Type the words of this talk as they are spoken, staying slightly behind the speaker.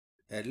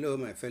Hello,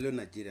 my fellow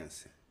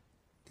Nigerians.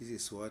 This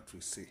is what we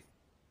say.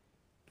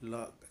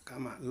 Law of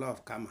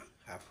Kama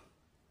have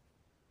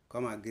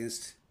come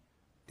against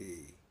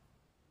the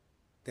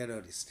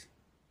terrorists.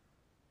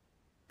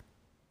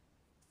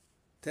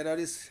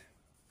 Terrorists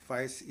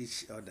fight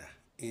each other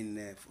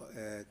in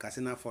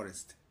Katsina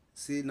forest.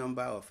 See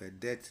number of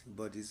dead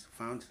bodies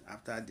found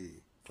after the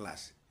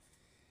clash.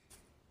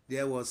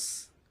 There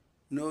was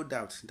no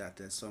doubt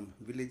that some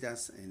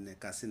villagers in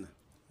Katsina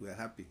were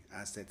happy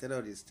as the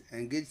terrorists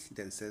engaged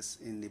themselves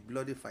in a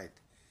bloody fight,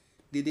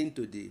 leading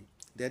to the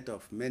death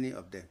of many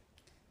of them.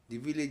 The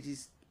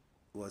villages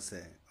was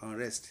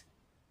unrest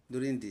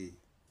during the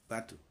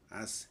battle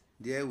as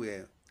there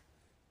were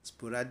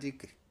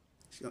sporadic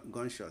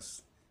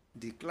gunshots.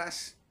 The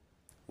clash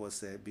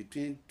was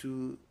between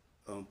two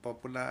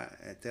unpopular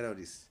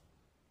terrorist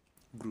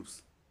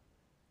groups.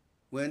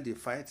 When the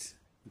fight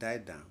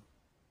died down,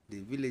 the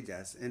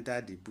villagers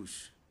entered the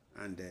bush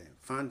and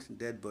found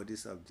dead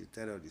bodies of the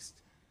terrorists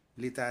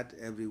littered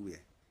everywhere.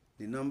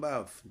 The number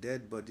of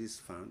dead bodies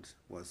found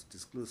was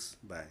disclosed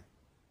by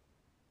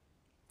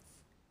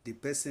the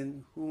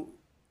person who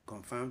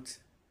confirmed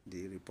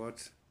the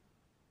report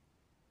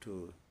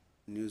to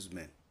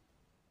newsmen.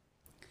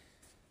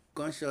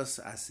 Conscious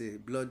as a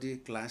bloody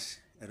clash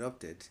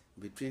erupted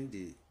between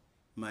the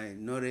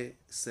Minore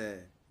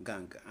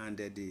gang and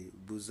the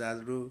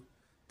Buzaro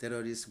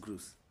terrorist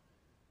groups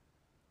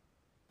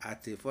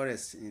at a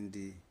forest in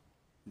the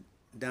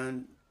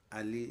Dan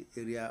Ali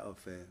area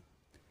of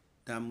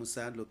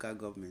Damusa local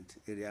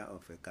government area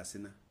of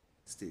Katsina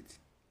state.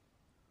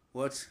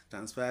 What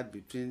transpired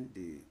between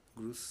the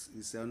groups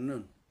is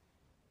unknown.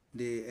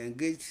 They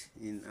engaged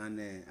in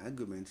an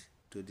argument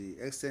to the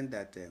extent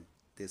that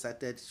they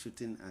started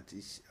shooting at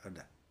each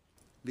other,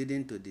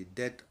 leading to the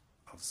death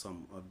of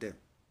some of them.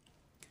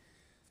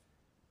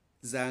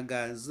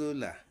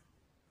 Zagazola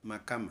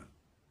Makama,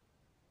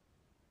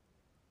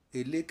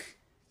 a Lake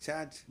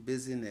Chad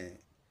basin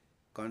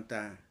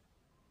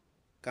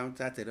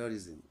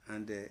counter-terrorism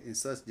and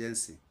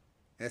insurgency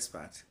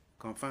expert,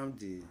 confirmed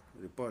the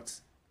report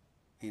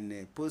in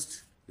a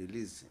post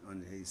released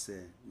on his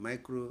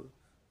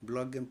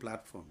micro-blogging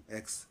platform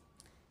X.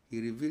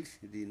 He revealed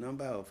the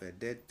number of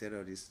dead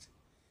terrorists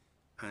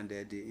and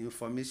the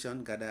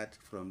information gathered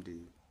from the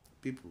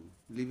people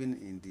living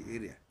in the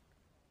area.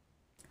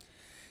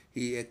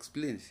 He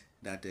explained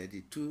that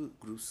the two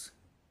groups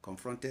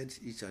confronted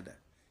each other,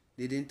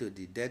 leading to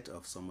the death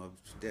of some of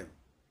them.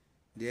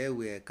 There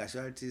were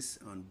casualties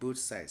on both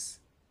sides.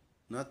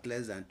 Not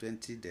less than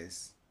 20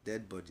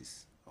 dead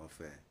bodies of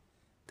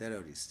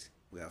terrorists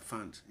were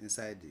found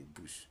inside the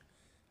bush.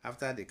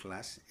 After the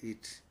clash,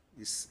 it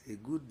is a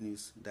good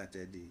news that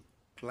the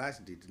clash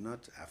did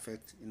not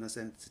affect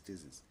innocent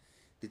citizens.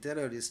 The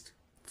terrorists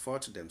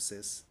fought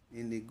themselves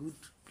in a good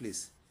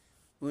place.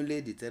 Only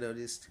the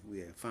terrorists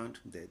were found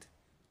dead,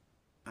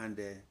 and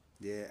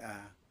there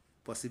are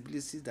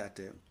possibilities that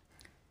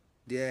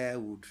there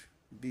would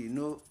be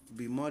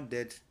more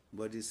dead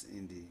bodies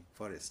in the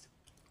forest.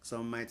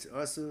 Some might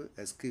also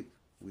escape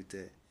with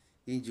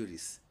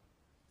injuries.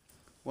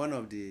 One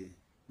of the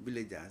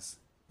villagers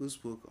who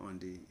spoke on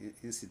the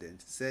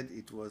incident said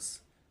it was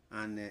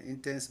an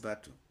intense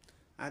battle,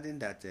 adding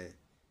that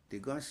the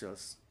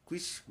gunshots,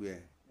 which were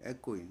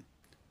echoing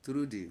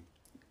through the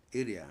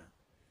area,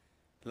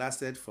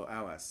 lasted for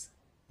hours.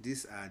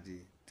 These are the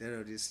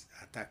terrorists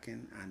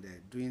attacking and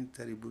doing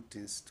terrible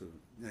things to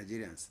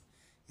Nigerians.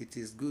 It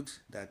is good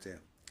that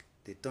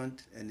they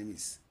turned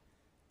enemies.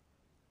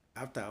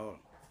 After all,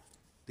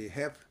 they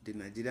help the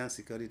Nigerian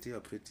security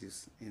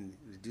operatives in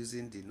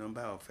reducing the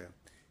number of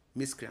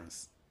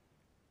miscreants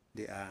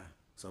they are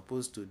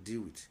supposed to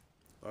deal with.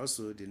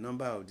 Also, the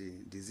number of the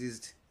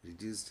deceased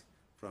reduced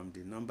from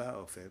the number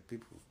of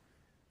people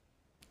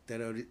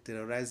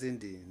terrorizing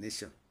the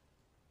nation.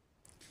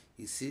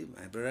 You see,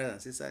 my brothers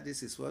and sisters,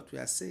 this is what we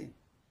are saying,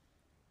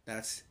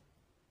 that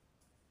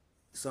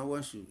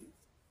someone should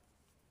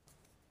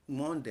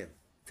warn them,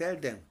 tell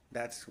them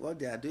that what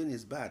they are doing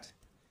is bad.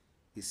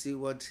 You see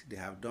what they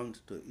have done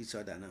to each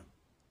other now.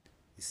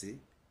 You see,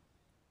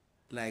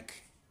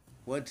 like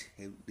what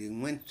they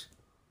went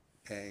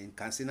in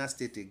Katsina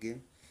state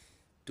again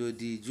to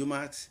the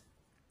Jumat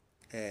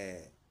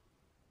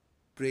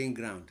praying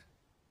ground,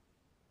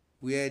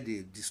 where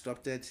they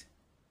disrupt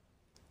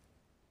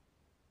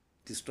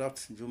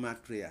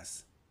Jumat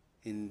prayers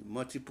in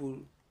multiple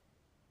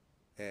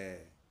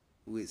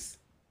ways.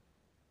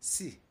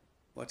 See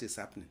what is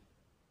happening,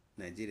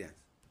 Nigerians.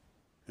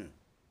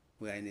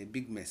 We are in a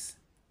big mess.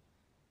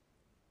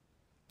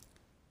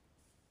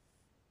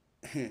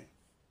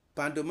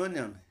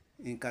 Pandemonium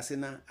in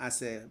Katsina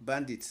as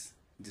bandits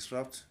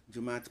disrupt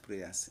Jumat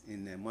prayers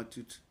in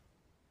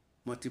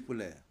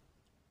multiple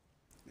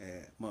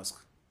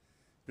mosques.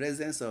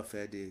 Residents of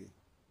the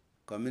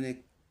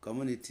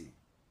community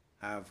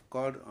have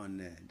called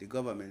on the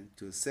government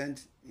to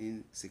send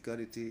in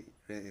security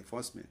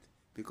reinforcement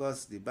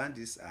because the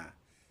bandits are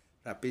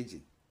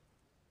rampaging,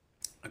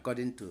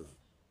 according to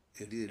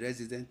a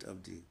resident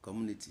of the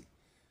community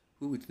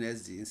who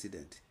witnessed the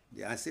incident.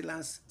 The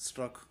assailants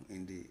struck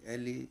in the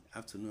early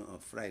afternoon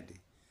of Friday,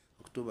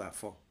 October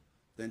 4,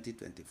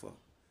 2024,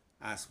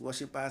 as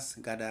worshippers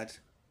gathered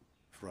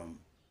from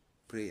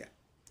prayer.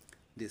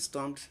 They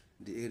stormed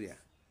the area,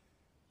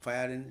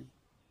 firing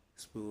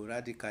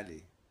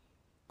sporadically,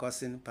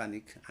 causing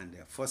panic and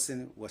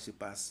forcing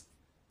worshippers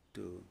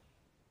to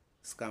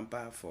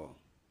scamper for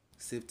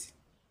safety.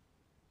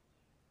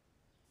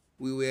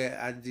 We were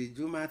at the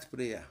Jumat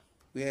prayer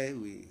where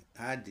we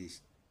had the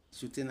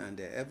shooting and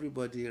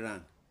everybody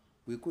ran.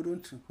 We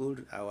couldn't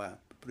hold our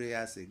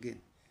prayers again,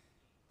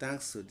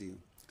 thanks to the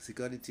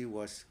security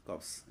watch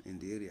corps in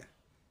the area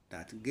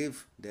that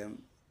gave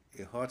them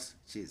a hot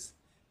chase.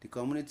 The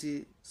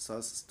community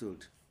source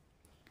told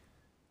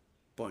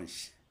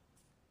Punch.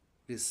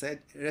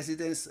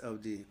 Residents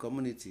of the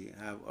community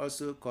have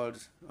also called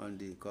on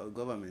the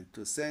government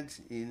to send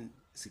in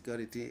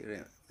security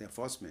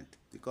reinforcement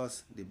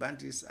because the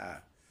bandits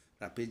are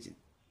rampaging.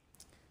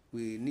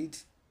 We need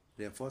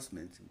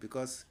reinforcement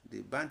because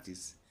the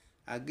bandits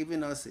are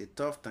giving us a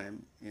tough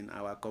time in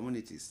our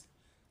communities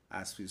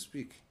as we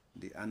speak,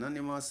 the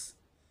anonymous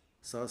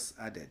source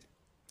added.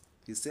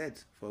 He said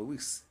for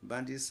weeks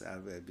bandits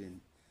have been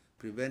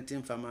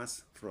preventing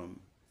farmers from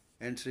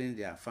entering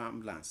their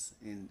farmlands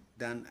in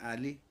Dan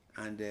Ali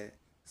and the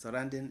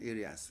surrounding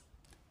areas,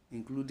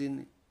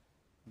 including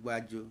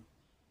Gwajo,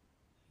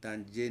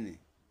 Danjene,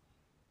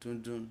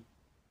 Tundun,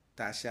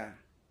 Tasha,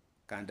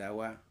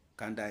 Kandaya,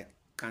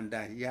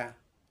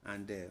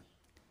 and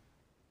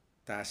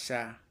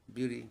Tasha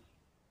Biri.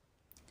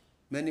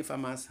 Many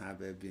farmers have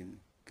been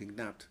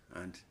kidnapped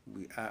and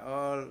we are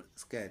all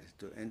scared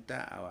to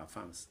enter our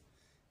farms,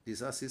 the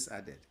sources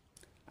added.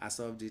 As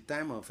of the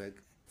time of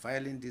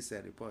filing this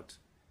report,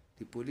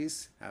 the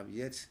police have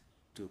yet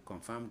to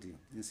confirm the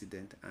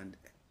incident, and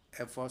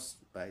efforts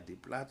by the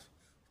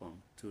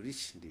platform to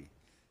reach the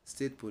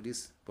State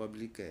Police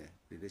Public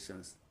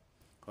Relations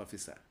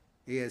Officer,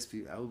 ASP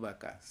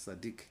Abubakar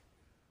Sadiq,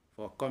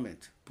 for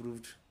comment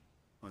proved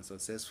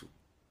unsuccessful.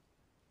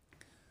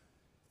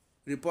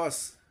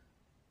 Reports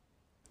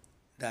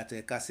that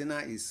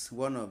Katsina is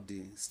one of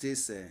the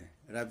states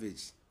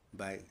ravaged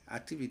by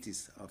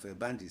activities of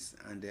bandits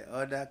and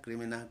other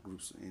criminal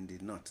groups in the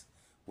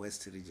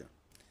north-west region.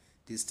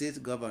 The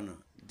state governor,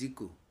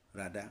 Dikko,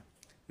 radda,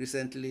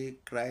 recently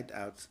cried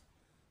out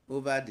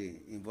over the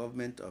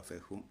involvement of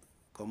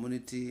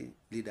community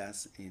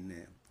leaders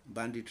in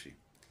banditry.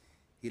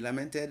 He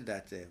lamented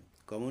that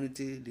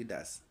community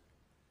leaders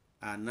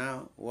are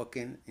now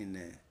working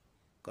in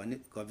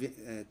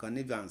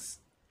connivance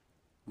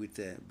with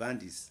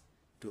bandits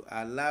to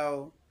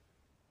allow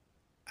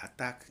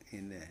attack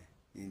in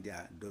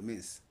their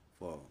domains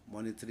for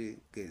monetary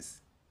gains.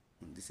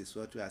 And this is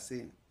what we are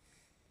saying.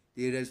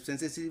 The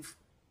representative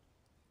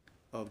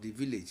of the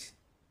village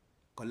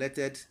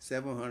collected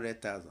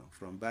 700,000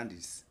 from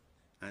bandits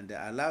and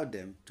allowed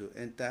them to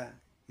enter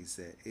his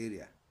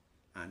area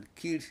and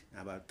killed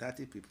about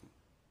 30 people.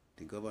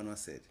 The governor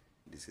said,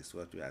 this is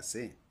what we are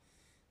saying,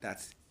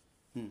 that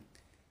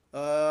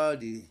all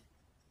the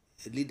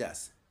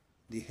leaders,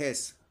 the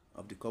heads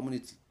of the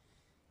community,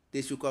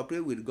 they should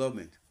cooperate with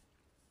government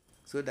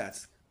so that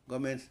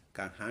government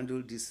can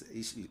handle these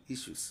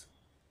issues.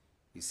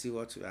 You see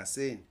what we are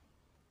saying?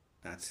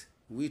 That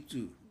we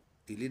too,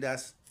 the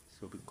leaders,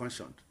 should be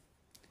cautioned.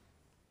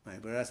 My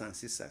brothers and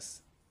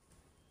sisters,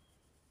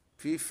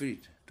 feel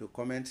free to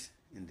comment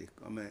in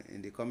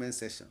the comment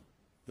section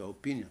your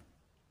opinion.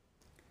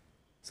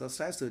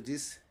 Subscribe to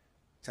this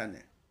channel,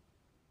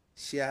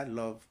 share,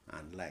 love,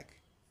 and like.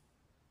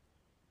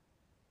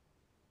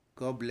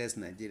 God bless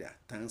Nigeria.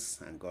 Thanks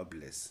and God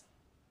bless.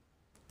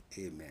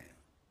 Amen.